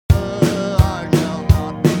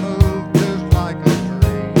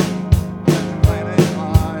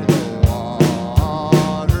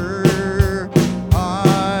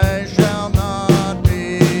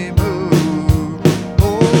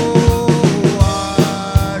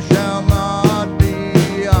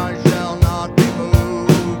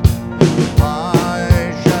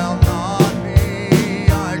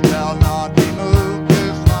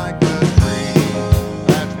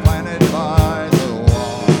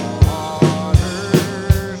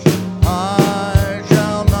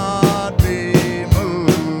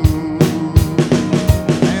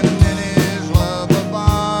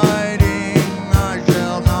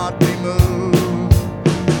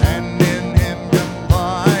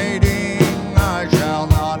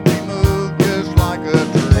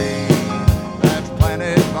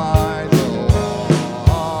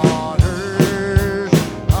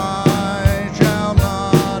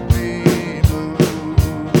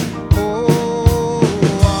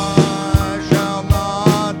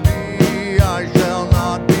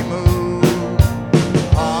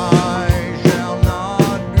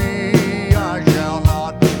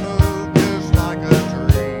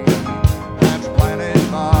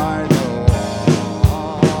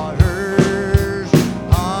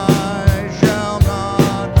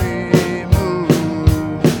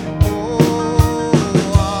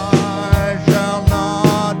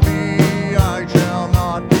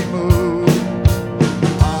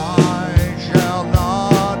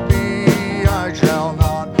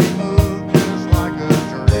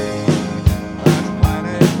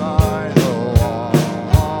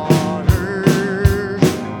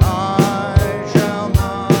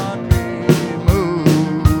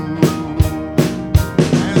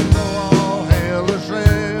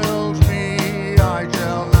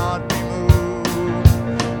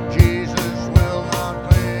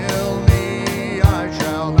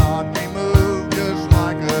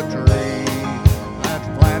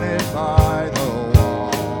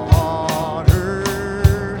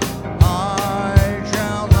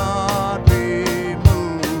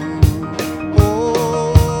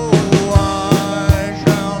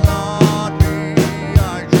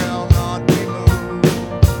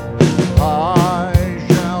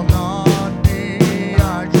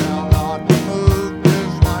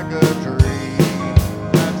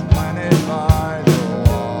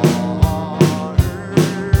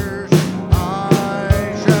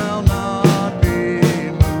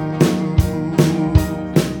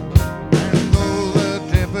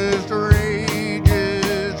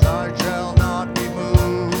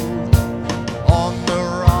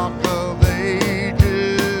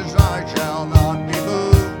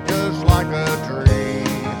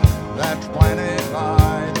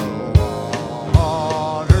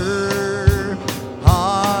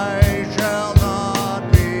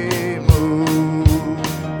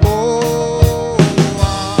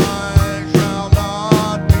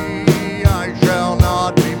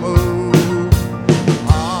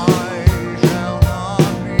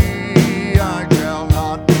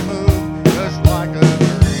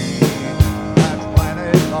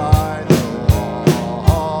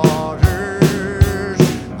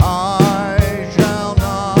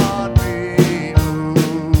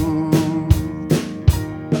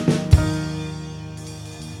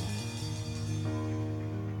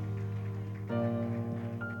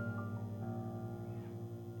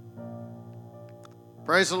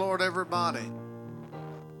Praise the Lord, everybody.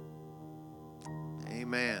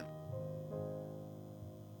 Amen.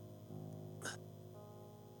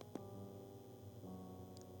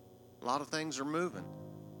 A lot of things are moving.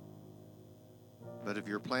 But if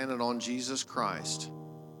you're planted on Jesus Christ,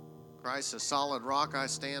 Christ, a solid rock I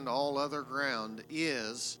stand, all other ground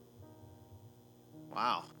is,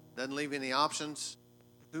 wow, doesn't leave any options.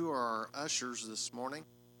 Who are our ushers this morning?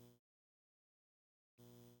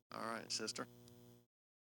 All right, sister.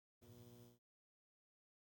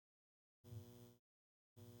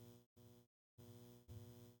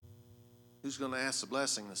 Who's going to ask the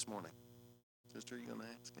blessing this morning? Sister, you going to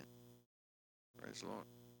ask it? Praise the Lord.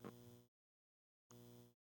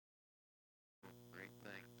 Great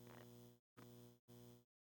thing.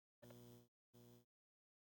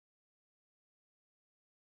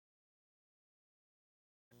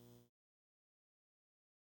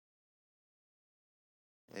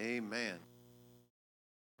 Amen.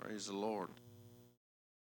 Praise the Lord.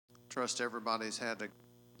 Trust everybody's had a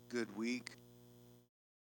good week.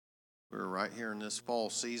 We're right here in this fall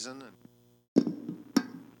season.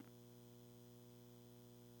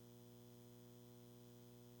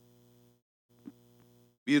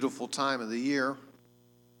 Beautiful time of the year.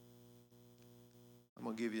 I'm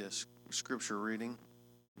going to give you a scripture reading.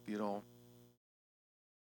 If you don't,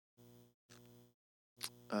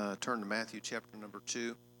 turn to Matthew chapter number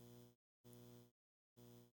 2.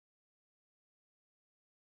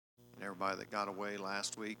 And everybody that got away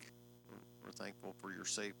last week, we're thankful for your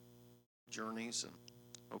safe journeys and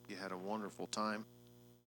hope you had a wonderful time.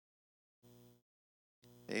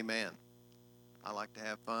 Amen. I like to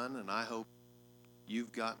have fun, and I hope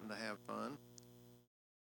you've gotten to have fun.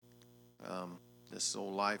 This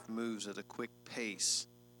old life moves at a quick pace,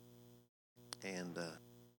 and you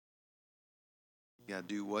got to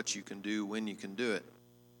do what you can do when you can do it.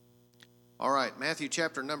 All right, Matthew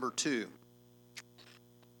chapter number 2.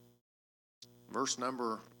 Verse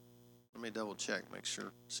number, let me double check, make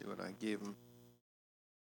sure, see what I gave him.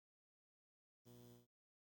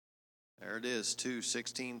 There it is,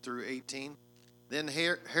 2:16 through 18. Then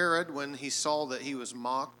Herod, when he saw that he was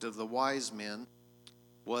mocked of the wise men,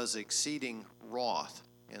 was exceeding wroth,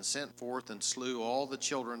 and sent forth and slew all the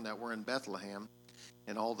children that were in Bethlehem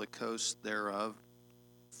and all the coasts thereof,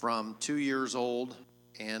 from 2 years old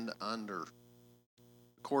and under,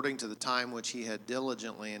 according to the time which he had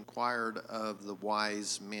diligently inquired of the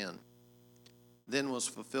wise men. Then was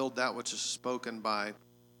fulfilled that which is spoken by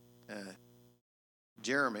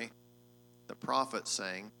Jeremy, the prophet,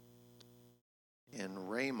 saying, in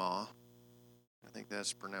Ramah, I think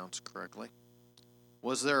that's pronounced correctly,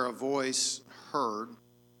 was there a voice heard,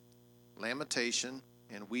 lamentation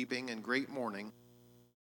and weeping and great mourning,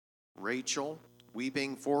 Rachel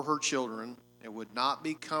weeping for her children, and would not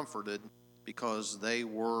be comforted because they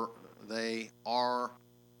are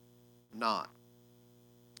not.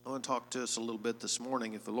 I want to talk to us a little bit this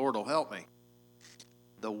morning, if the Lord will help me.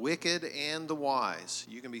 The wicked and the wise.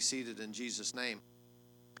 You can be seated in Jesus' name.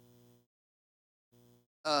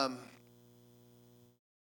 As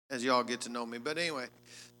y'all get to know me. But anyway,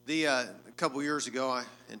 a couple years ago,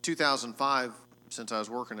 in 2005, since I was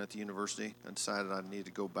working at the university, I decided I needed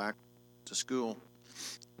to go back to school.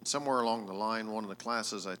 And somewhere along the line, one of the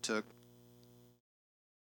classes I took,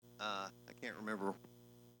 I can't remember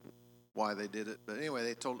why they did it, but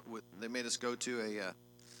anyway, they made us go to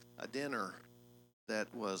a dinner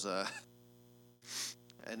that was an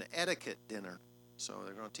etiquette dinner. So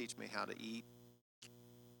they're going to teach me how to eat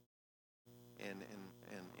and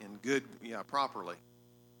good, properly.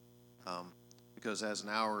 Because as an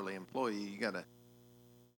hourly employee, you got to,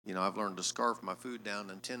 I've learned to scarf my food down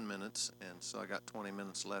in 10 minutes, and so I got 20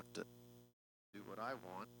 minutes left to do what I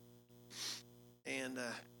want. And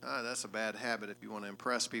that's a bad habit if you want to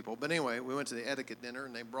impress people. But anyway, we went to the etiquette dinner,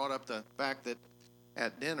 and they brought up the fact that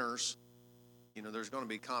at dinners, there's going to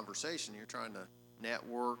be conversation. You're trying to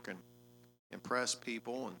network and impress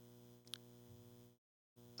people and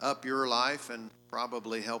up your life and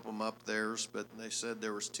probably help them up theirs. But they said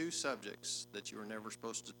there was 2 subjects that you were never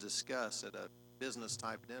supposed to discuss at a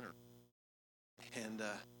business-type dinner. And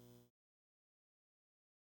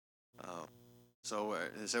so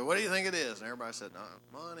they said, what do you think it is? And everybody said,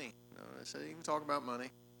 money. No, they said, you can talk about money.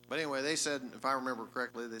 But anyway, they said, if I remember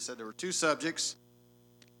correctly, they said there were 2 subjects.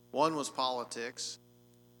 One was politics.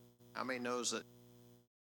 How many knows that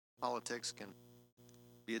politics can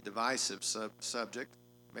be a divisive subject?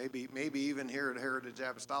 Maybe even here at Heritage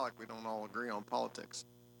Apostolic, we don't all agree on politics.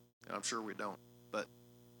 And I'm sure we don't. But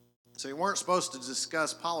so you weren't supposed to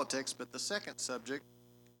discuss politics, but the second subject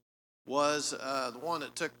was the one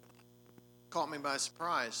that caught me by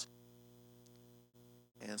surprise.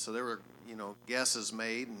 And so there were, guesses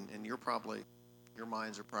made, and your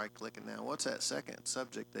minds are probably clicking now. What's that second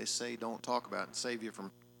subject they say don't talk about and save you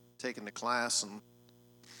from taking the class and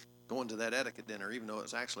going to that etiquette dinner, even though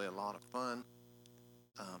it's actually a lot of fun.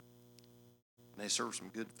 They serve some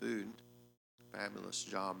good food. Fabulous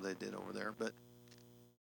job they did over there. But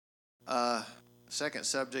second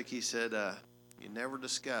subject, he said, you never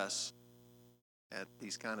discuss at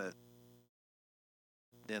these kind of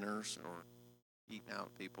dinners or eating out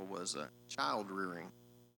people was child rearing.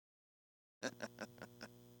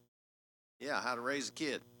 Yeah, how to raise a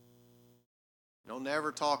kid. Don't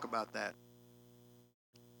never talk about that.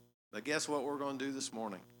 But guess what we're going to do this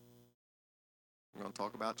morning? We're going to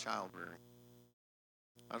talk about child rearing.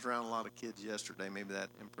 I was around a lot of kids yesterday. Maybe that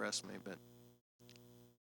impressed me, but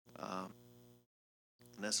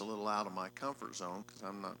and that's a little out of my comfort zone because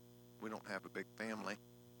we don't have a big family.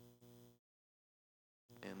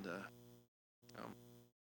 And I'm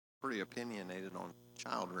pretty opinionated on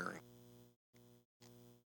child rearing.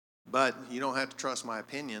 But you don't have to trust my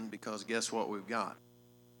opinion because guess what we've got?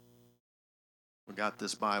 We've got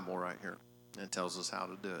this Bible right here, and it tells us how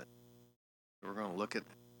to do it. We're going to look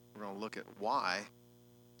at why,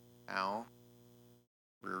 how,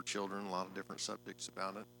 rear children, a lot of different subjects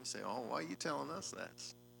about it. You say, oh, why are you telling us that?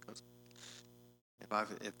 Because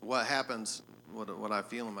if what happens, what I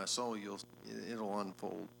feel in my soul, it'll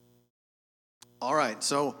unfold. All right,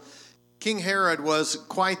 so King Herod was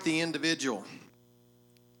quite the individual.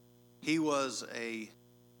 He was a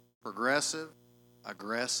progressive,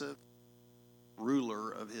 aggressive ruler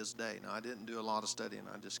of his day. Now, I didn't do a lot of studying.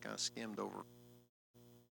 I just kind of skimmed over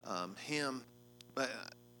him. But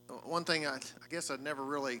one thing, I guess I'd never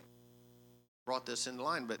really brought this into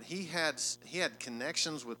line, but he had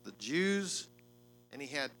connections with the Jews, and he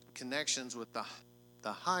had connections with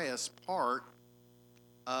the highest part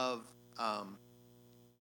of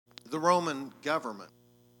the Roman government.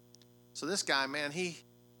 So this guy, man, he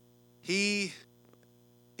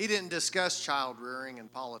didn't discuss child rearing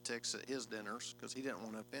and politics at his dinners because he didn't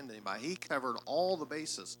want to offend anybody. He covered all the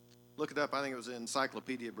bases. Look it up. I think it was in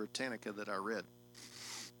Encyclopedia Britannica that I read,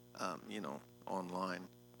 online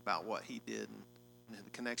about what he did and the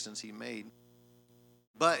connections he made.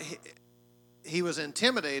 But he was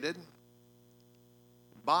intimidated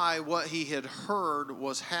by what he had heard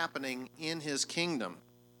was happening in his kingdom.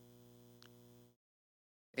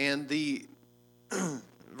 And the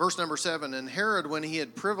verse number 7, and Herod, when he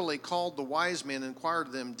had privily called the wise men, inquired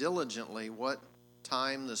of them diligently what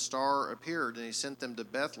time the star appeared. And he sent them to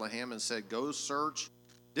Bethlehem and said, go search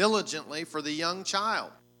diligently for the young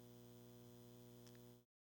child.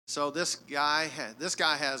 So this guy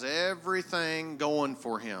has everything going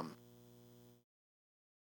for him.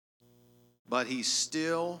 But he's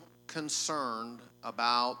still concerned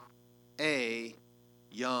about a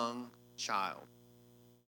young child.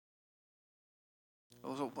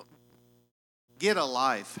 Get a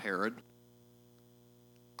life, Herod.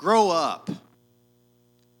 Grow up.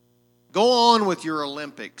 Go on with your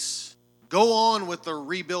Olympics. Go on with the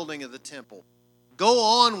rebuilding of the temple. Go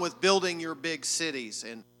on with building your big cities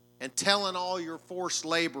and telling all your forced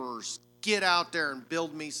laborers, get out there and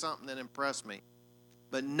build me something that impressed me.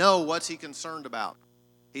 But no, what's he concerned about?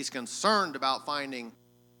 He's concerned about finding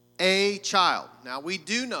a child. Now, we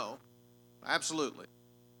do know, absolutely,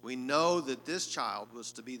 we know that this child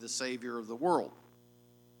was to be the Savior of the world.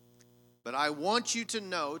 But I want you to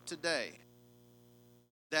know today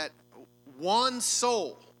that one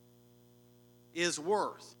soul is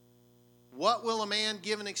worth. What will a man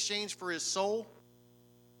give in exchange for his soul?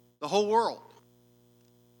 The whole world.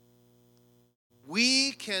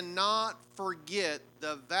 We cannot forget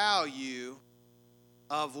the value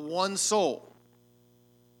of one soul.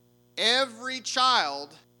 Every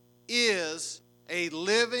child is a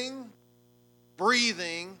living,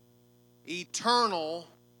 breathing, eternal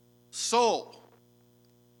soul.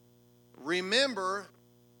 Remember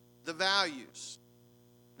the values.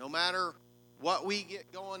 No matter what we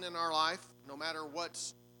get going in our life, no matter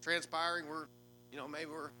what's transpiring,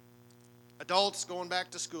 maybe we're adults going back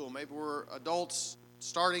to school, maybe we're adults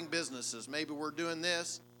starting businesses, maybe we're doing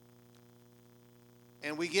this,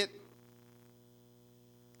 and we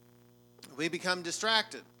become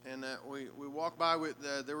distracted, and we walk by with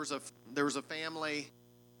there was a family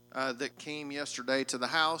that came yesterday to the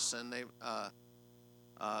house, and they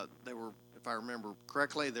were, if I remember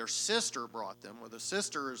correctly, their sister brought them. Well, the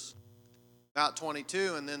sister is about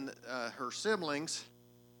 22, and then her siblings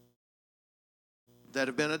that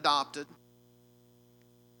have been adopted,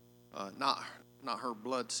 not her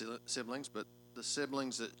blood siblings, but the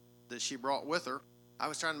siblings that she brought with her. I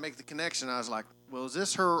was trying to make the connection. I was like, well, is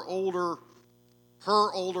this her older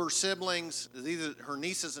her older siblings, either her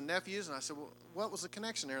nieces and nephews. And I said, well, what was the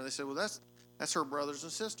connection there? And they said, well, that's her brothers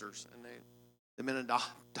and sisters, and they've been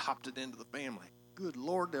adopted into the family. Good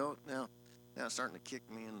Lord, now it's starting to kick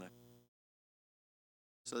me in the.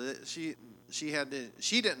 So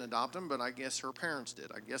she didn't adopt them, but I guess her parents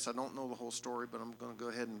did. I guess I don't know the whole story, but I'm going to go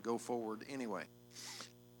ahead and go forward anyway.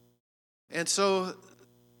 And so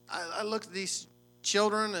I looked at these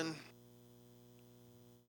children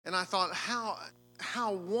and I thought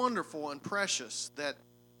how wonderful and precious that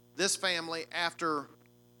this family, after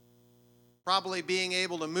probably being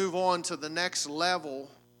able to move on to the next level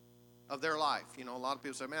of their life. You know, a lot of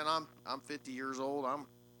people say, "Man, I'm 50 years old. I'm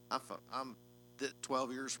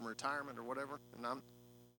 12 years from retirement or whatever," and I'm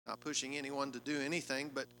not pushing anyone to do anything,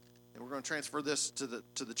 but we're going to transfer this to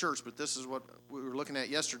the church. But this is what we were looking at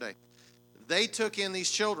yesterday. They took in these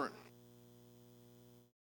children,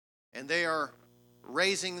 and they are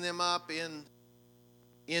raising them up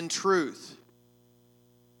in truth,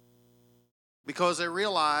 because they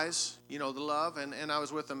realize, you know, the love. And I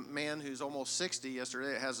was with a man who's almost 60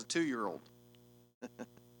 yesterday that has a 2-year-old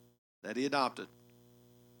that he adopted.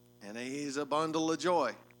 And he's a bundle of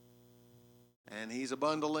joy. And he's a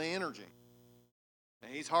bundle of energy.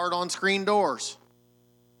 And he's hard on screen doors.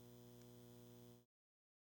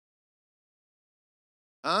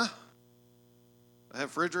 Huh? I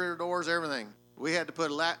have refrigerator doors, everything. We had to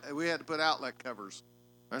put outlet covers.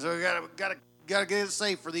 I said, we gotta get it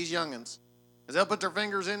safe for these youngins, because they'll put their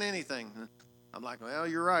fingers in anything. I'm like, well,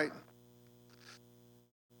 you're right.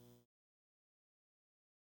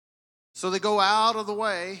 So they go out of the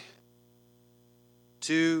way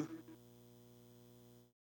to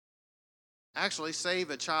actually save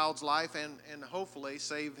a child's life and hopefully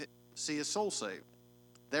see his soul saved,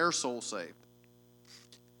 their soul saved.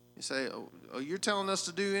 You say, oh, you're telling us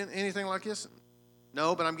to do anything like this?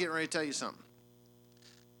 No, but I'm getting ready to tell you something.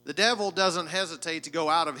 The devil doesn't hesitate to go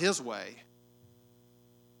out of his way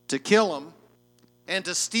to kill them and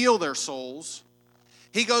to steal their souls.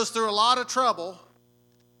 He goes through a lot of trouble.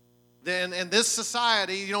 Then in this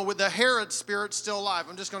society, you know, with the Herod spirit still alive,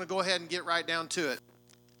 I'm just going to go ahead and get right down to it.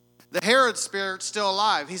 The Herod spirit's still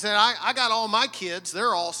alive. He said, I got all my kids.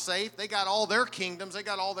 They're all safe. They got all their kingdoms. They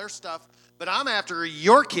got all their stuff. But I'm after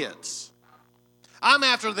your kids. I'm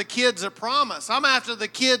after the kids of promise. I'm after the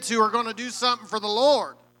kids who are going to do something for the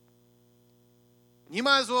Lord. You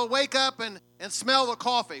might as well wake up and smell the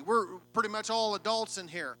coffee. We're pretty much all adults in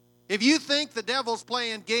here. If you think the devil's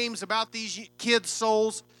playing games about these kids'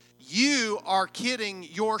 souls, you are kidding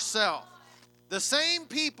yourself. The same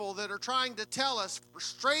people that are trying to tell us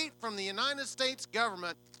straight from the United States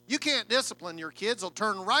government, you can't discipline your kids, they'll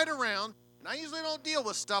turn right around. And I usually don't deal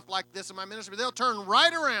with stuff like this in my ministry, but they'll turn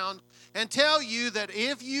right around and tell you that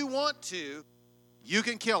if you want to, you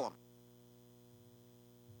can kill them.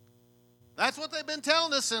 That's what they've been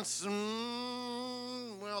telling us since, a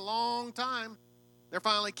long time. They're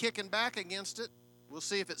finally kicking back against it. We'll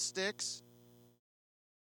see if it sticks.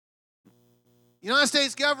 The United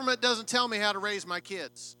States government doesn't tell me how to raise my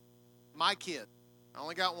kids. My kid. I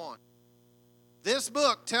only got one. This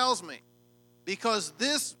book tells me, because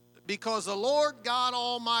the Lord God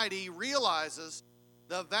Almighty realizes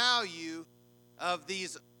the value of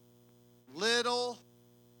these little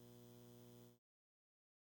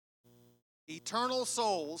eternal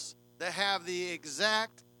souls that have the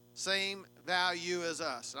exact same value as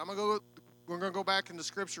us. And we're going to go back into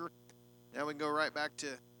Scripture, and we can go right back to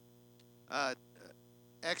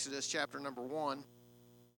Exodus chapter number 1.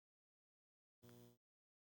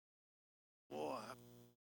 Boy,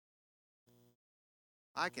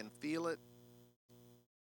 I can feel it.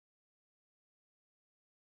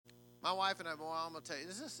 My wife and I, I'm going to tell you,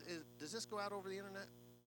 does this go out over the internet?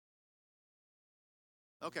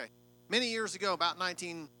 Okay. Many years ago, about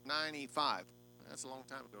 1995. That's a long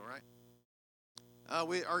time ago, right?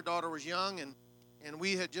 Our daughter was young, and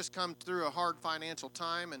we had just come through a hard financial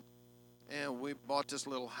time, and we bought this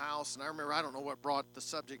little house. And I remember, I don't know what brought the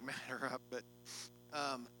subject matter up, but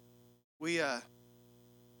we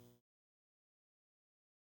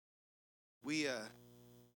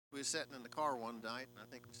were sitting in the car one night, and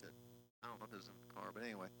I think we said, I don't know if it was in the car, but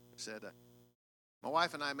anyway, we said, my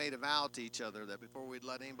wife and I made a vow to each other that before we'd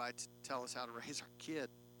let anybody tell us how to raise our kid,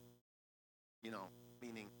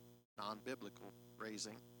 meaning non-biblical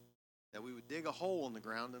raising, that we would dig a hole in the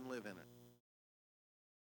ground and live in it.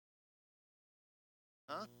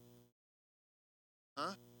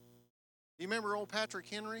 Huh? You remember old Patrick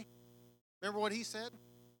Henry? Remember what he said?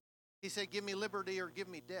 He said, give me liberty or give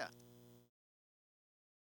me death.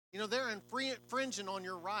 They're infringing on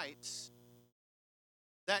your rights.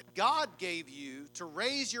 that God gave you to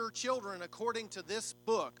raise your children according to this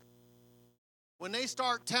book, when they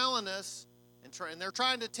start telling us, and they're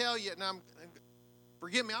trying to tell you, and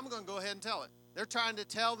forgive me, I'm going to go ahead and tell it. They're trying to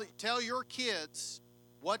tell your kids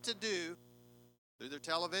what to do through their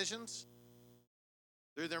televisions,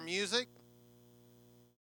 through their music,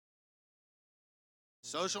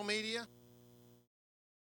 social media,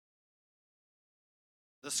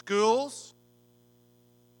 the schools,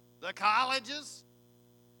 the colleges.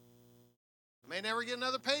 May never get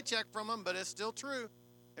another paycheck from them, but it's still true.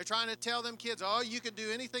 They're trying to tell them kids, oh, you can do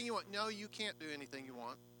anything you want. No, you can't do anything you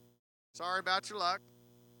want. Sorry about your luck.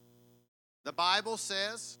 The Bible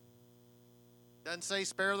says, doesn't say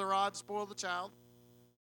spare the rod, spoil the child.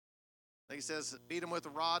 I think it says beat them with a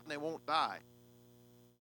rod and they won't die.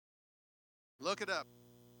 Look it up.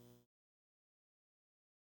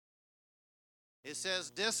 It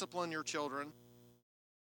says discipline your children.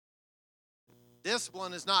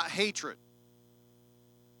 Discipline is not hatred.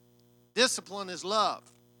 Discipline is love.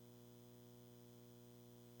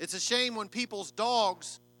 It's a shame when people's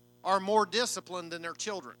dogs are more disciplined than their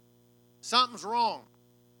children. Something's wrong.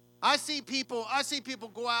 I see people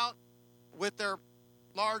go out with their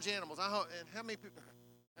large animals. And how many people?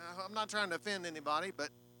 I'm not trying to offend anybody, but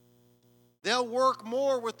they'll work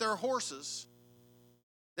more with their horses.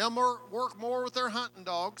 They'll work more with their hunting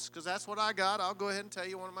dogs, because that's what I got. I'll go ahead and tell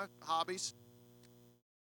you one of my hobbies.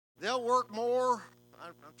 They'll work more.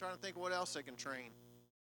 I'm trying to think of what else they can train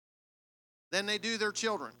than they do their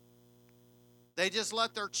children. They just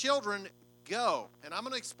let their children go. And I'm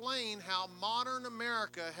going to explain how modern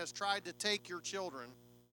America has tried to take your children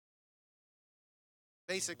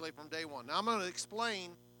basically from day one. Now I'm going to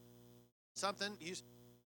explain something.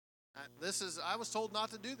 I was told not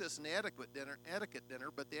to do this in the etiquette dinner,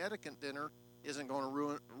 but the etiquette dinner isn't going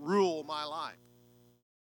to rule my life.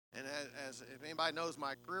 And as if anybody knows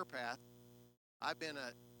my career path, I've been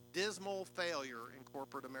a dismal failure in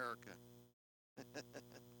corporate America.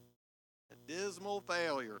 A dismal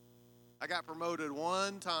failure. I got promoted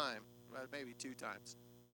one time, maybe two times.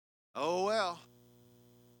 Oh well.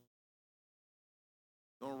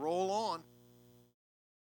 Gonna roll on.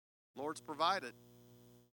 Lord's provided.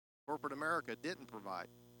 Corporate America didn't provide.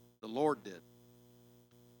 The Lord did.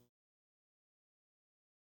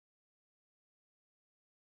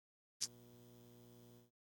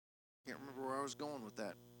 Can't remember where I was going with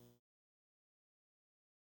that.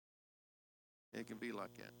 It can be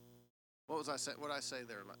like that. What was I say? What did I say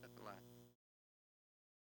there at the last?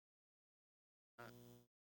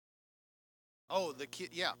 Oh, the kid.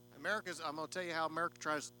 Yeah, I'm going to tell you how America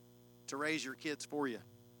tries to raise your kids for you.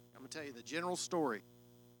 I'm going to tell you the general story.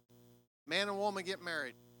 Man and woman get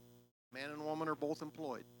married. Man and woman are both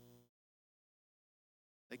employed.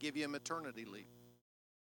 They give you a maternity leave.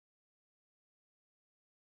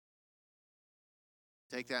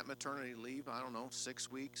 Take that maternity leave,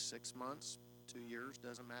 6 weeks, 6 months, 2 years,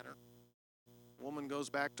 doesn't matter. Woman goes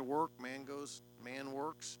back to work, man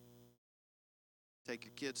works. Take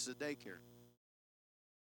your kids to daycare.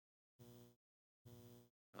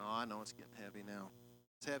 Oh, I know it's getting heavy now.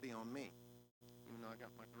 It's heavy on me, even though I got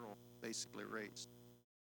my girl basically raised.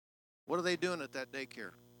 What are they doing at that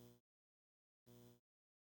daycare?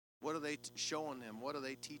 What are they showing them? What are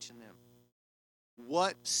they teaching them?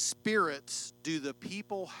 What spirits do the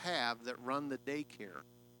people have that run the daycare?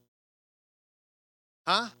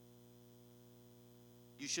 Huh?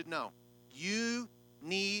 You should know. You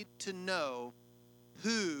need to know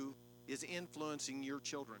who is influencing your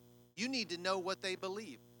children. You need to know what they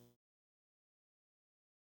believe.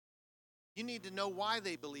 You need to know why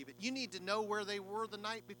they believe it. You need to know where they were the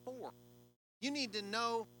night before. You need to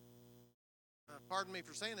know, pardon me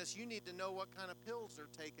for saying this, you need to know what kind of pills they're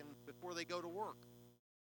taking before they go to work.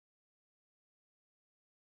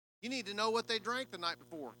 You need to know what they drank the night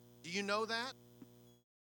before. Do you know that?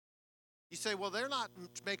 You say, well, they're not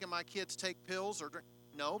making my kids take pills or drink.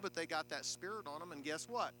 No, but they got that spirit on them, and guess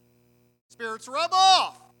what? Spirits rub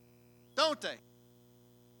off, don't they?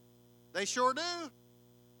 They sure do.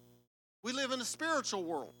 We live in a spiritual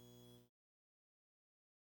world.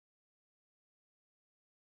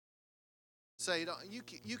 Say,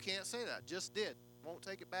 you can't say that. Just did. Won't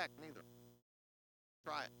take it back neither.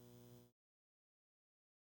 Try it.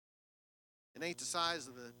 It ain't the size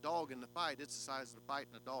of the dog in the fight. It's the size of the fight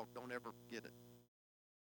in the dog. Don't ever forget it.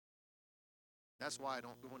 That's why I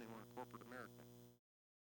don't go anywhere in corporate America,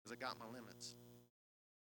 because I got my limits.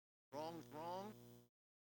 Wrong's wrong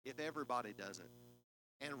if everybody does it.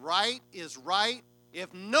 And right is right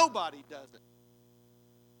if nobody does it.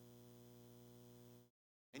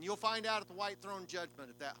 And you'll find out at the white throne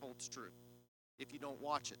judgment if that holds true, if you don't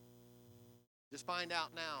watch it. Just find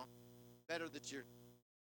out now. Better that you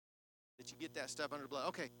get that stuff under blood.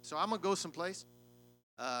 Okay, so I'm gonna go someplace.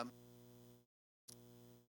 I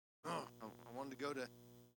wanted to go to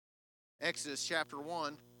Exodus chapter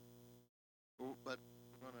 1, but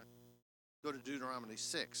we're gonna go to Deuteronomy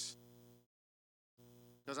 6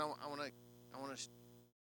 because I want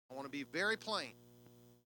to be very plain.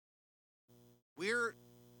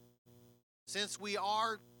 Since we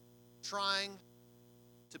are trying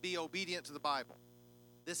to be obedient to the Bible,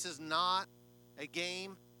 this is not a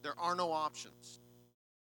game. There are no options.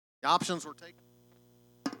 The options were taken.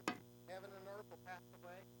 Heaven and earth will pass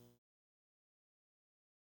away.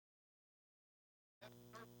 Heaven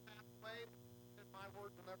and earth will pass away, but my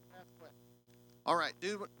word will never pass away. All right,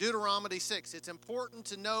 Deuteronomy 6. It's important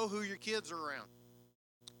to know who your kids are around.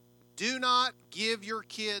 Do not give your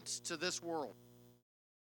kids to this world.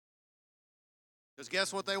 Because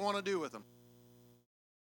guess what they want to do with them?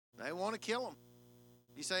 They want to kill them.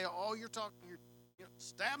 You say, oh, you're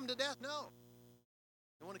stab them to death? No.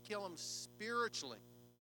 They want to kill them spiritually.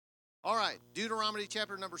 All right, Deuteronomy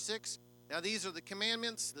chapter number 6. Now these are the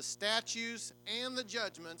commandments, the statutes, and the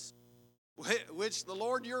judgments which the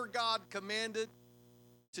Lord your God commanded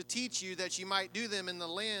to teach you, that you might do them in the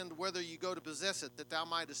land whether you go to possess it, that thou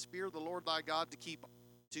mightest fear the Lord thy God to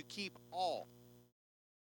keep all.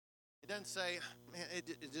 It doesn't say,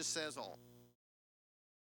 it just says all.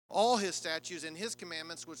 All his statutes and his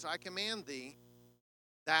commandments which I command thee,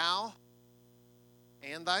 thou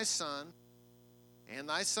and thy son and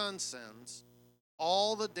thy son's sons,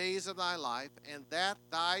 all the days of thy life, and that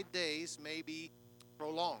thy days may be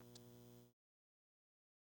prolonged.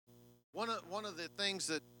 One of the things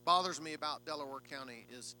that bothers me about Delaware County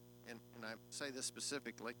is, and I say this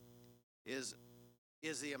specifically, is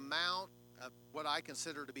the amount of what I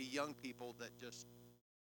consider to be young people that just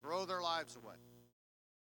throw their lives away.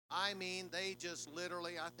 I mean, they just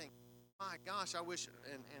literally, I think, my gosh, I wish,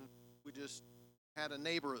 and we just had a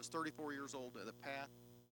neighbor that's 34 years old at the path,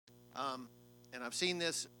 and I've seen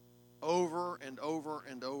this over and over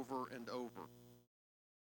and over and over.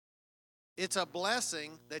 It's a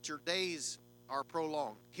blessing that your days are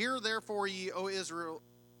prolonged. Hear therefore ye, O Israel,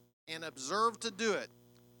 and observe to do it,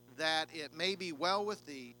 that it may be well with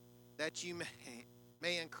thee, that you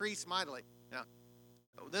may increase mightily. Now,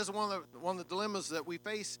 this is one of the dilemmas that we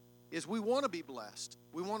face, is we want to be blessed.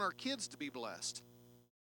 We want our kids to be blessed.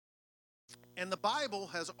 And the Bible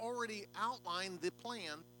has already outlined the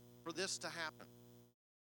plan for this to happen.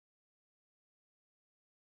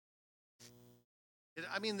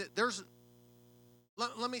 I mean,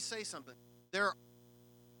 let me say something.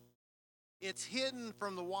 It's hidden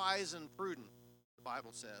from the wise and prudent, the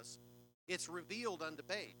Bible says. It's revealed unto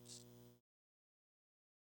babes.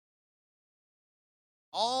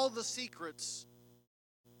 All the secrets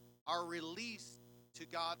are released to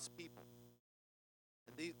God's people.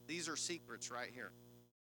 And these are secrets right here.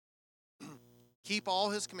 Keep all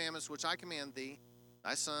his commandments, which I command thee,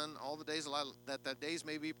 thy son, all the days of life, that thy days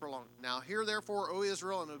may be prolonged. Now hear therefore, O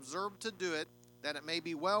Israel, and observe to do it, that it may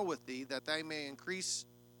be well with thee, that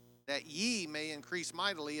ye may increase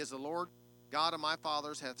mightily, as the Lord God of my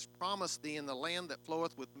fathers hath promised thee, in the land that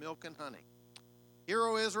floweth with milk and honey. Hear,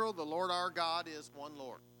 O Israel, the Lord our God is one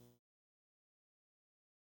Lord.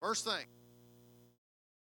 First thing,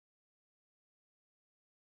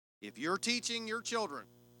 if you're teaching your children,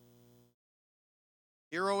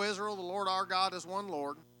 hear, O Israel, the Lord our God is one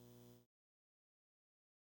Lord,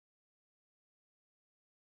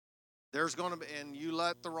 there's going to be, and you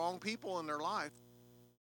let the wrong people in their life,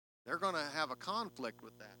 they're going to have a conflict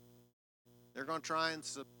with that. They're going to try and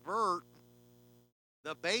subvert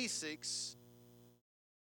the basics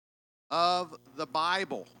of the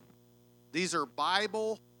Bible. These are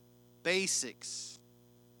Bible basics.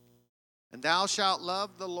 And thou shalt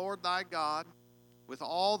love the Lord thy God with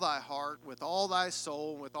all thy heart, with all thy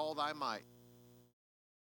soul, and with all thy might.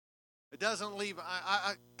 It doesn't leave,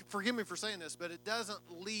 forgive me for saying this, but it doesn't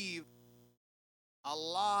leave a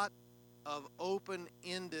lot of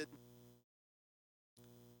open-ended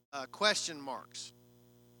question marks.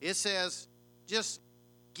 It says, just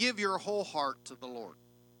give your whole heart to the Lord.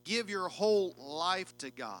 Give your whole life to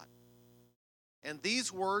God. And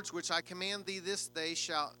these words which I command thee this day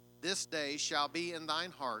shall be in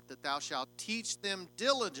thine heart, that thou shalt teach them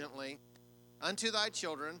diligently unto thy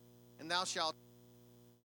children, and thou shalt.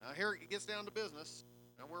 Now here it gets down to business.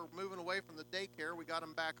 Now we're moving away from the daycare. We got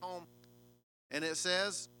them back home. And it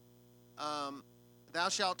says, thou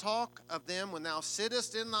shalt talk of them when thou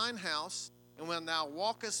sittest in thine house, and when thou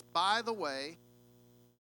walkest by the way,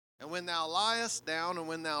 and when thou liest down, and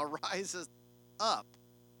when thou risest up.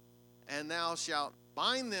 and thou shalt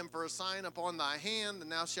bind them for a sign upon thy hand,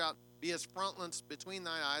 and thou shalt be as frontlets between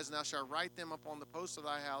thy eyes, and thou shalt write them upon the posts of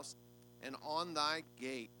thy house and on thy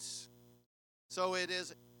gates. So it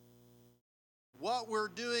is what we're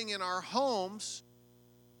doing in our homes.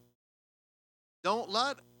 Don't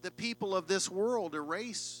let the people of this world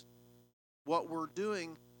erase what we're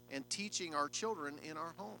doing and teaching our children in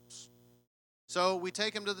our homes. So we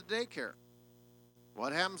take them to the daycare.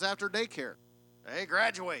 What happens after daycare? They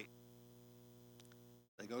graduate.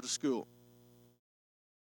 They go to school.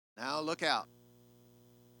 Now look out.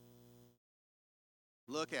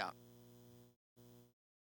 Look out.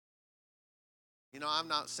 You know, I've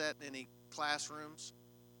not sat in any classrooms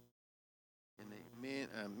in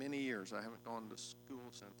many years. I haven't gone to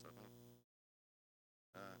school since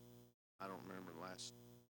I don't remember the last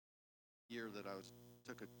year that I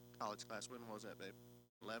took a college class. When was that, babe?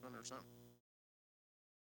 11 or something?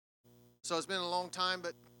 So it's been a long time,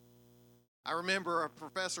 but I remember a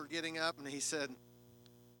professor getting up and he said,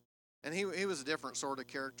 and he was a different sort of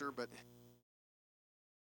character, but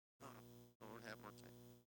oh, Lord have mercy.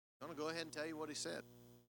 I'm going to go ahead and tell you what he said.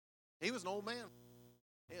 He was an old man,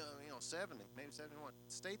 70, maybe 71.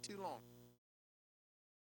 Stayed too long.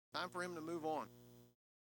 Time for him to move on.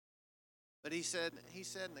 But he said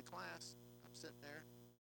in the class, I'm sitting there,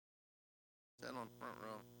 sitting on the front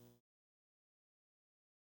row.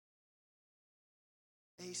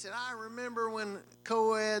 He said, I remember when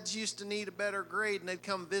co-eds used to need a better grade and they'd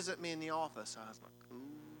come visit me in the office. I was like, oh,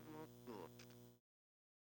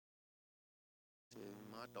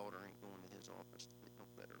 my daughter ain't going to his office to get no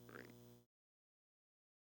better grade.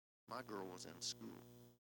 My girl was in school,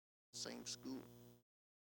 same school.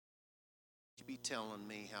 You be telling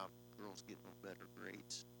me how girls get no better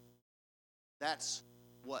grades. That's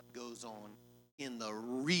what goes on in the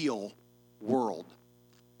real world.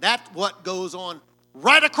 That's what goes on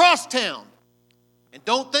right across town. And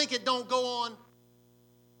don't think it don't go on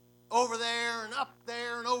over there and up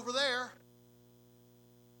there and over there.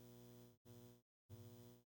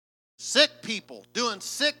 Sick people doing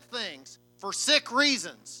sick things for sick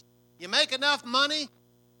reasons. You make enough money,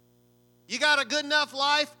 you got a good enough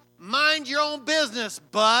life, mind your own business,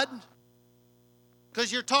 bud.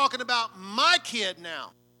 Because you're talking about my kid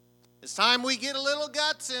now. It's time we get a little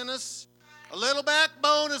guts in us, a little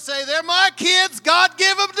backbone, and say, they're my kids, God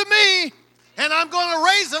give them to me, and I'm going to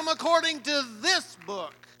raise them according to this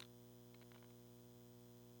book.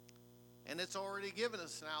 And it's already given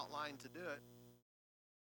us an outline to do it.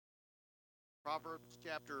 Proverbs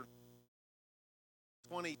chapter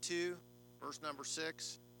 22, verse number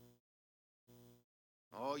 6.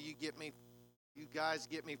 Oh, you guys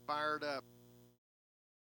get me fired up.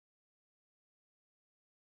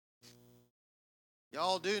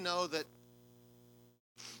 Y'all do know that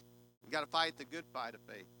you got to fight the good fight of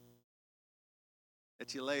faith,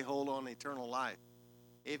 that you lay hold on eternal life.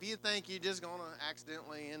 If you think you're just going to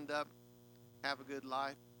accidentally end up have a good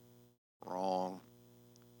life, wrong.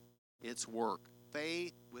 It's work.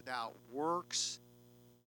 Faith without works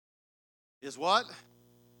is what?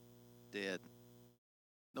 Dead.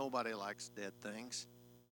 Nobody likes dead things.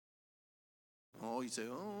 Oh, you say,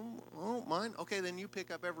 oh, mine? Okay, then you pick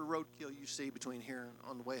up every roadkill you see between here and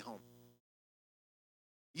on the way home.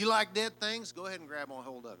 You like dead things? Go ahead and grab on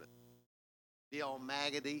hold of it. Be all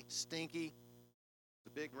maggoty, stinky. The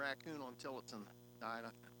big raccoon on Tillotson died. I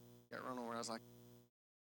got run over. I was like,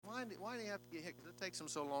 why do you have to get hit? Because it takes him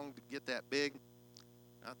so long to get that big.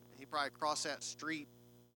 He probably crossed that street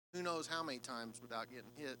who knows how many times without getting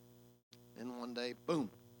hit. And one day, boom.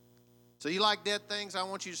 So you like dead things? I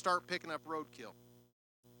want you to start picking up roadkill.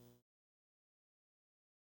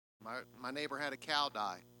 My neighbor had a cow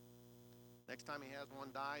die. Next time he has one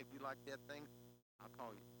die, if you like dead things, I'll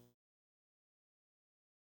call you.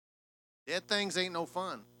 Dead things ain't no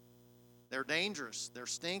fun. They're dangerous. They're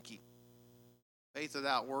stinky. Faith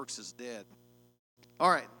without works is dead.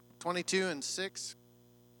 All right, 22 and 6.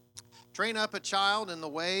 Train up a child in the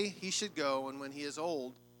way he should go, and when he is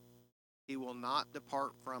old, he will not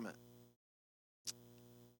depart from it.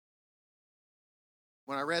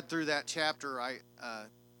 When I read through that chapter,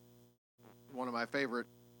 one of my favorite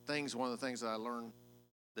things, one of the things that I learned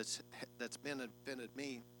that's benefited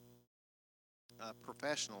me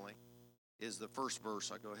professionally is the first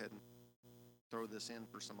verse. I'll go ahead and throw this in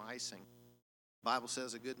for some icing. The Bible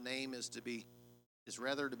says a good name is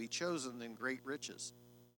rather to be chosen than great riches,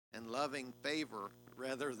 and loving favor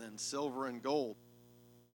rather than silver and gold.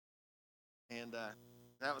 And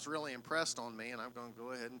that was really impressed on me, and I'm going to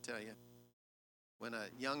go ahead and tell you. When a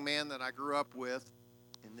young man that I grew up with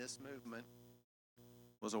in this movement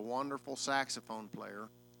was a wonderful saxophone player,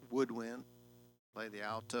 woodwind, played the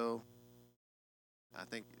alto, I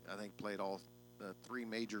think played all the three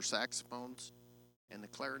major saxophones and the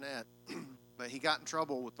clarinet. But he got in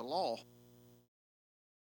trouble with the law.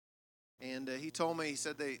 And he told me, he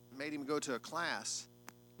said they made him go to a class.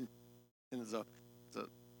 And so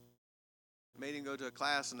made him go to a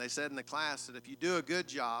class, and they said in the class that if you do a good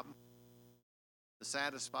job, the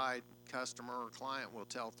satisfied customer or client will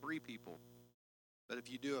tell 3 people. But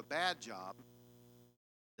if you do a bad job,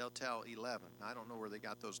 they'll tell 11. I don't know where they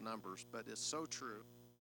got those numbers, but it's so true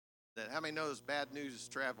that how many knows bad news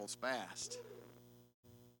travels fast?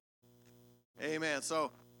 Amen.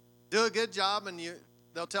 So do a good job, and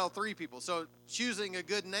they'll tell 3 people. So choosing a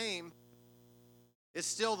good name is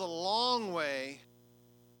still the long way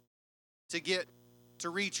to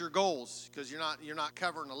reach your goals, because you're not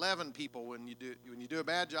covering 11 people when you do a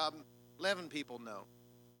bad job. 11 people know.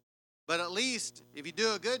 But at least if you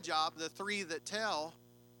do a good job, the 3 that tell,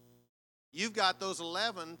 you've got those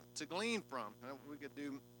 11 to glean from. We could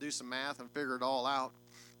do some math and figure it all out.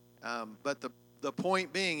 But the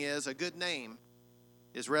point being is, a good name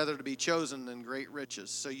is rather to be chosen than great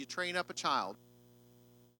riches. So you train up a child,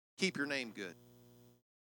 keep your name good.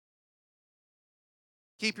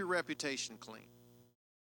 Keep your reputation clean.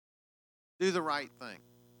 Do the right thing.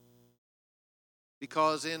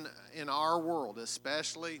 Because in our world,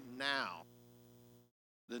 especially now,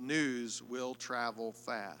 the news will travel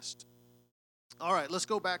fast. All right, let's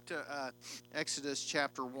go back to Exodus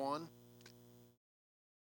chapter 1.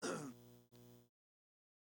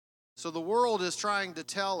 So the world is trying to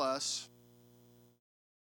tell us,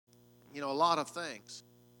 a lot of things.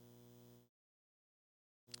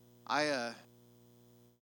 I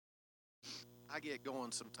get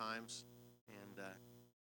going sometimes, and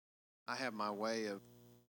I have my way of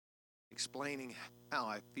explaining how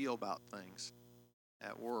I feel about things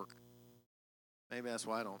at work. Maybe that's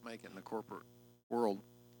why I don't make it in the corporate world.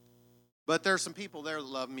 But there's some people there that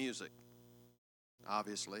love music.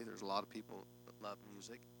 Obviously, there's a lot of people that love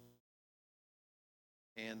music.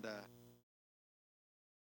 And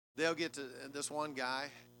they'll get to this one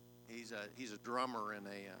guy. He's a drummer and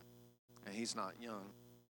he's not young.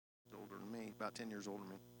 He's older than me, about 10 years older than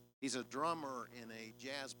me. He's a drummer in a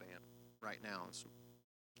jazz band right now.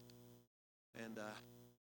 And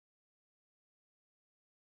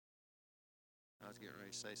I was getting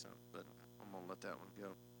ready to say something, but I'm going to let that one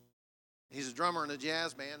go. He's a drummer in a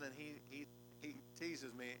jazz band, and he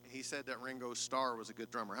teases me. He said that Ringo Starr was a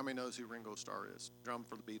good drummer. How many knows who Ringo Starr is? Drummed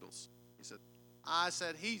for the Beatles. I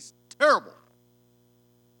said, he's terrible.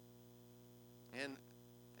 And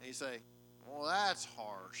he say, well, that's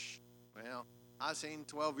harsh. Well, I've seen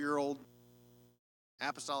 12-year-old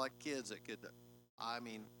apostolic kids that could,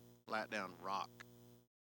 flat down rock.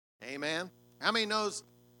 Amen? How many knows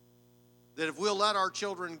that if we'll let our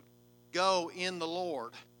children go in the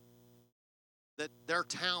Lord, that their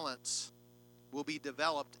talents will be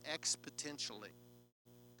developed exponentially?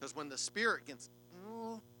 Because when the Spirit gets,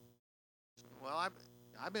 well,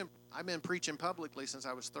 I've been preaching publicly since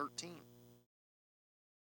I was 13.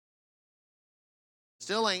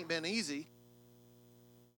 Still ain't been easy,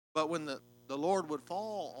 but when the Lord would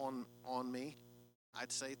fall on me,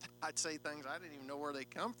 I'd say things I didn't even know where they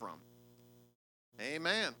come from.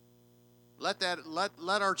 Amen. Let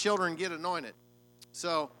our children get anointed.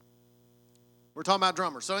 So we're talking about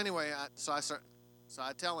drummers. So anyway,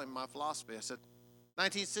 I tell him my philosophy. I said,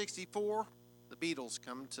 1964, the Beatles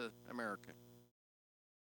come to America,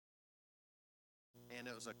 and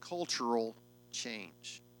it was a cultural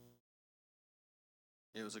change.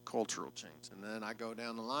 It was a cultural change. And then I go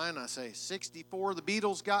down the line, I say, 64, the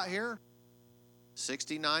Beatles got here.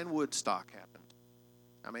 69, Woodstock happened.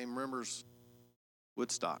 Remembers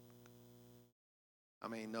Woodstock?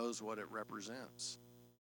 Knows what it represents.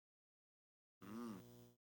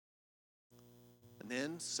 And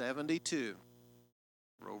then 72,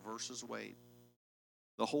 Roe versus Wade.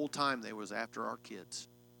 The whole time they was after our kids.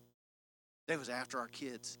 They was after our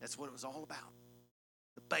kids. That's what it was all about.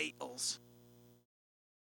 The Beatles.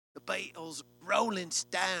 The Beatles, Rolling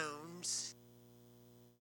Stones.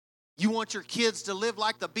 You want your kids to live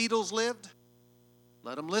like the Beatles lived?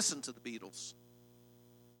 Let them listen to the Beatles.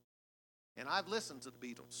 And I've listened to the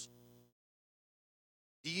Beatles.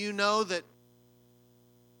 Do you know that?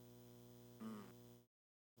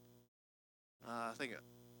 I think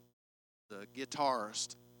the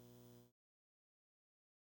guitarist.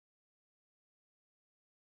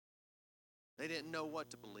 They didn't know what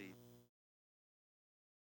to believe.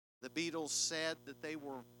 The Beatles said that they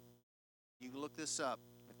were, you can look this up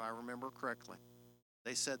if I remember correctly,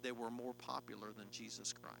 they said they were more popular than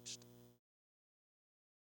Jesus Christ.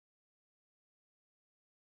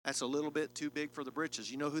 That's a little bit too big for the britches.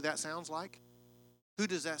 You know who that sounds like? Who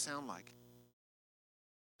does that sound like?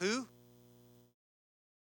 Who?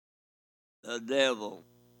 The devil.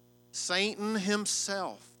 Satan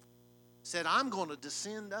himself said, I'm going to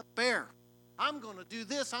descend up there. I'm going to do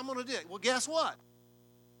this. I'm going to do it. Well, guess what?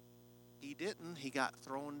 He didn't. He got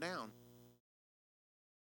thrown down.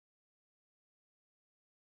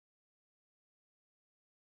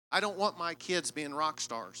 I don't want my kids being rock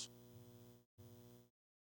stars.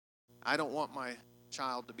 I don't want my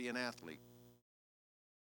child to be an athlete.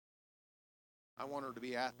 I want her to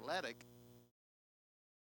be athletic.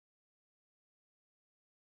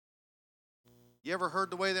 You ever heard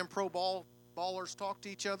the way them ballers talk to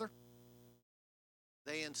each other?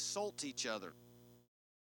 They insult each other.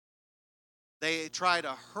 They try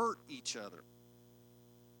to hurt each other.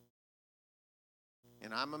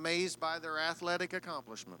 And I'm amazed by their athletic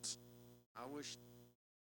accomplishments. I wish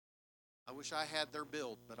I had their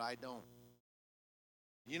build, but I don't.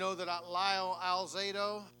 You know that Lyle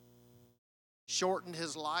Alzado shortened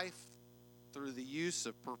his life through the use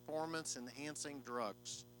of performance-enhancing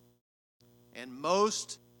drugs. And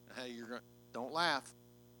most, don't laugh,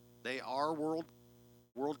 they are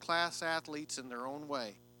world-class athletes in their own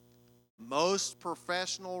way. Most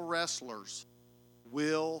professional wrestlers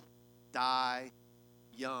will die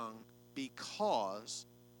young because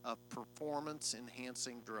of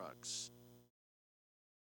performance-enhancing drugs.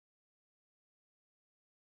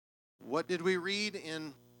 What did we read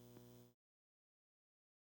in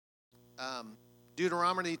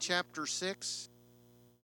Deuteronomy chapter 6?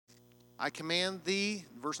 I command thee,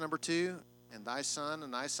 verse number 2, and thy son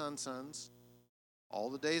and thy son's sons,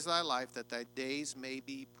 all the days of thy life, that thy days may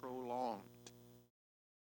be prolonged.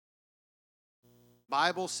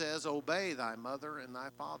 Bible says, obey thy mother and thy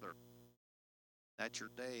father, that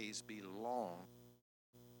your days be long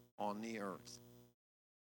on the earth.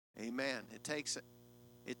 Amen. It takes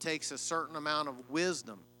a certain amount of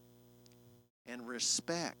wisdom and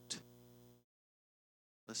respect,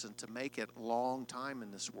 listen, to make it a long time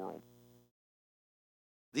in this world.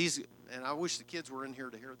 And I wish the kids were in here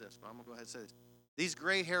to hear this, but I'm going to go ahead and say this. These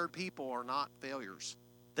gray-haired people are not failures.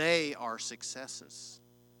 They are successes.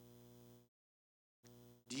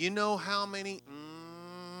 Do you know how many,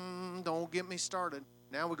 don't get me started.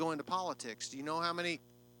 Now we go into politics. Do you know how many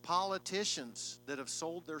politicians that have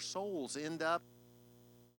sold their souls end up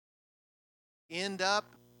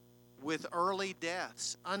with early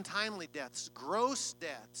deaths, untimely deaths, gross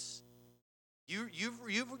deaths?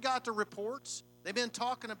 You've got the reports. They've been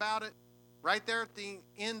talking about it right there at the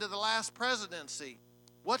end of the last presidency.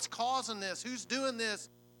 What's causing this? Who's doing this?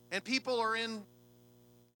 And people are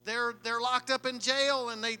they're locked up in jail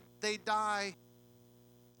and they die.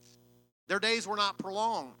 Their days were not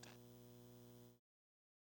prolonged.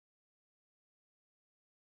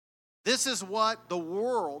 This is what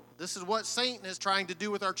Satan is trying to do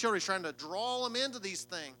with our children. He's trying to draw them into these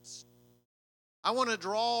things. I want to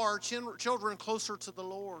draw our children closer to the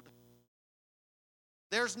Lord.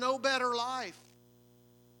 There's no better life.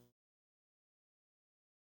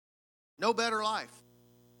 No better life.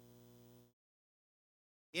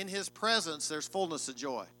 In His presence, there's fullness of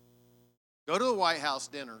joy. Go to the White House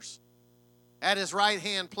dinners. At His right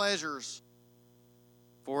hand, pleasures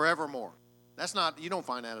forevermore. You don't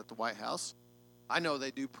find that at the White House. I know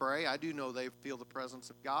they do pray. I do know they feel the presence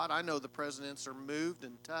of God. I know the presidents are moved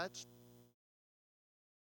and touched.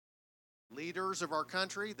 Leaders of our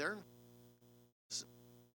country,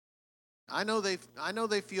 I know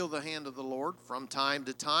they feel the hand of the Lord from time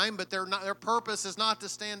to time, but their purpose is not to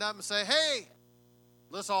stand up and say, hey,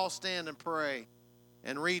 let's all stand and pray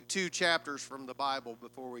and read 2 chapters from the Bible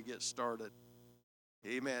before we get started.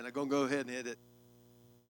 Amen. I'm going to go ahead and hit it.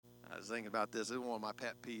 I was thinking about this. This is one of my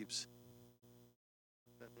pet peeves.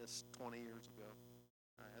 I said this 20 years ago.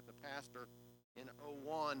 I had the pastor in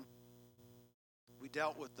 2001. We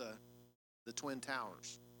dealt with the Twin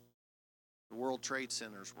Towers. The World Trade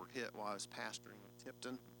Centers were hit while I was pastoring in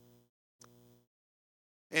Tipton.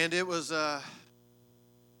 And it was an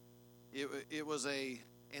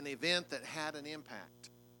event that had an impact.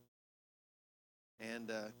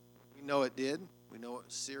 And we know it did. We know it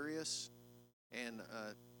was serious. And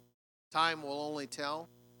time will only tell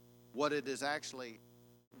what it actually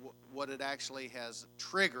has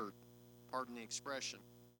triggered, pardon the expression,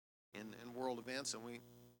 in world events. And we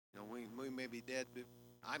may be dead.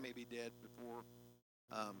 I may be dead before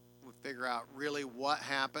we figure out really what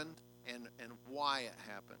happened and why it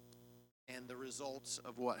happened and the results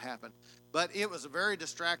of what happened. But it was very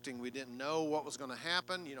distracting. We didn't know what was going to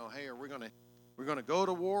happen. Hey, we're going to go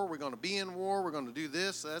to war. We're going to be in war. We're going to do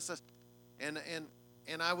this. And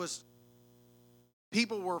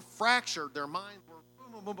people were fractured. Their minds were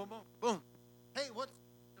boom, boom, boom, boom, boom. hey, what's,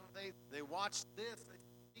 they watched this,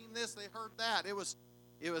 they seen this, they heard that. It was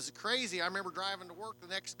crazy. I remember driving to work the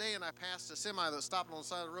next day, and I passed a semi that stopped on the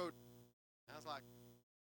side of the road. I was like,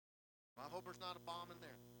 well, I hope there's not a bomb in there.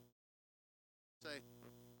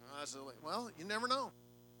 I said, well, you never know.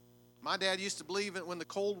 My dad used to believe that when the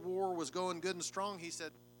Cold War was going good and strong, he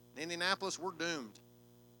said, in Indianapolis, we're doomed.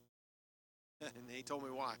 And he told me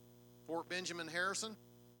why. Fort Benjamin Harrison,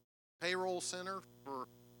 payroll center for,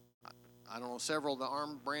 I don't know, several of the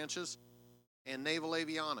armed branches, and Naval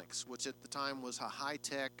Avionics, which at the time was a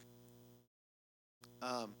high-tech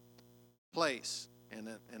place.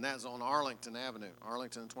 And that's on Arlington Avenue,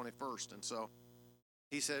 Arlington and 21st. And so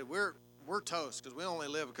he said, we're toast because we only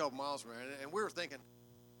live a couple miles from here. And we were thinking,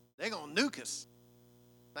 they're going to nuke us.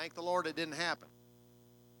 Thank the Lord it didn't happen.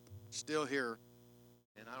 Still here.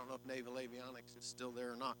 And I don't know if Naval Avionics is still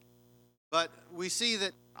there or not. But we see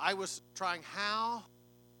that I was trying how.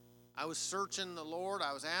 I was searching the Lord.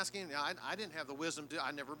 I was asking. I didn't have the wisdom to.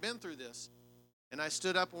 I'd never been through this. And I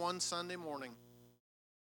stood up one Sunday morning.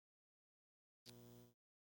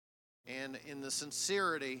 And in the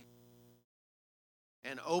sincerity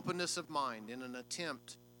and openness of mind, in an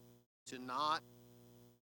attempt to not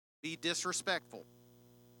be disrespectful,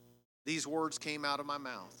 these words came out of my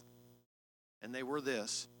mouth. And they were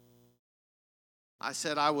this. I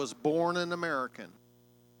said, I was born an American,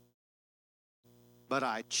 but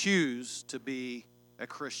I choose to be a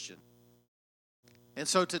Christian. And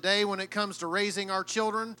so today, when it comes to raising our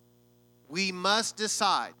children, we must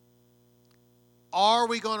decide, are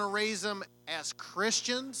we going to raise them as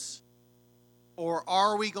Christians, or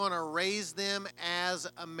are we going to raise them as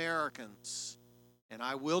Americans? And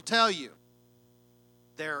I will tell you,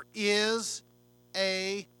 there is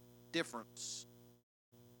a difference.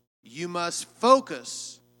 You must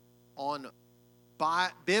focus on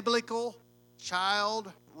biblical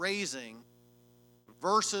child raising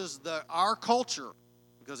versus our culture.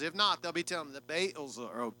 Because if not, they'll be telling them the Baals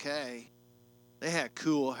are okay. They had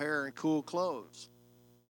cool hair and cool clothes.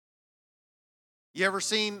 You ever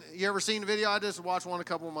seen the video? I just watched one a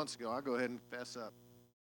couple of months ago. I'll go ahead and fess up.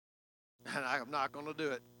 And I'm not going to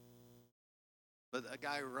do it. But a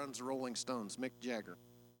guy who runs the Rolling Stones, Mick Jagger.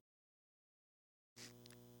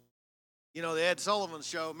 You know, the Ed Sullivan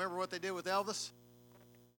Show, remember what they did with Elvis?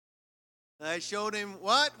 They showed him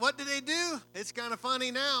what? What did they do? It's kind of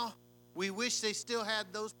funny now. We wish they still had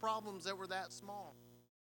those problems that were that small.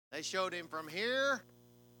 They showed him from here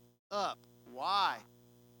up. Why?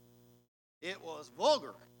 It was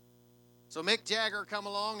vulgar. So Mick Jagger come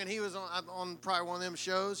along, and he was on probably one of them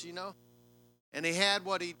shows, you know. And he had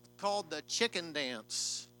what he called the chicken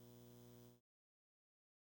dance.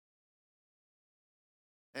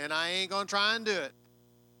 And I ain't going to try and do it.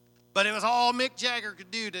 But it was all Mick Jagger could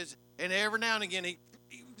do. And every now and again, he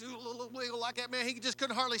would do a little wiggle like that. Man, he just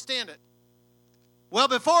couldn't hardly stand it. Well,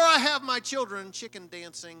 before I have my children chicken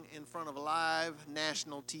dancing in front of a live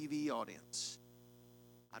national TV audience,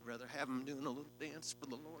 I'd rather have them doing a little dance for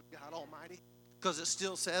the Lord God Almighty. Because it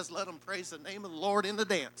still says, let them praise the name of the Lord in the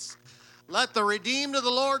dance. Let the redeemed of the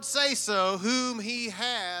Lord say so, whom he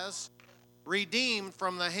has redeemed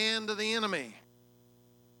from the hand of the enemy.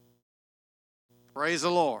 Praise the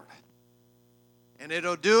Lord. And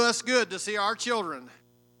it'll do us good to see our children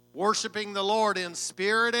worshiping the Lord in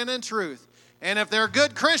spirit and in truth. And if they're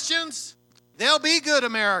good Christians, they'll be good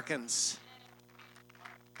Americans.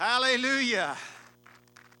 Hallelujah.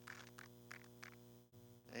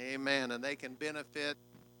 Amen. And they can benefit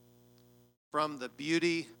from the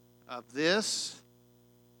beauty of this.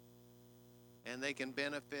 And they can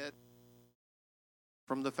benefit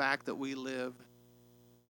from the fact that we live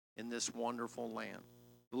in this wonderful land.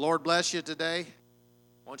 The Lord bless you today.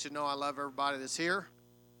 I want you to know I love everybody that's here.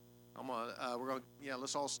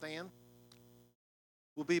 Let's all stand.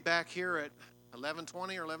 We'll be back here at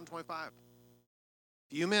 11:20 or 11:25.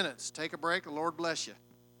 Few minutes. Take a break. The Lord bless you.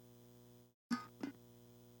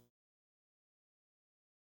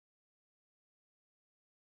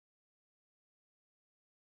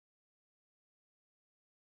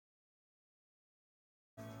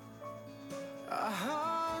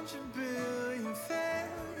 $100 billion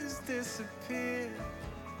failures disappear.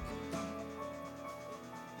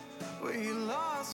 We lost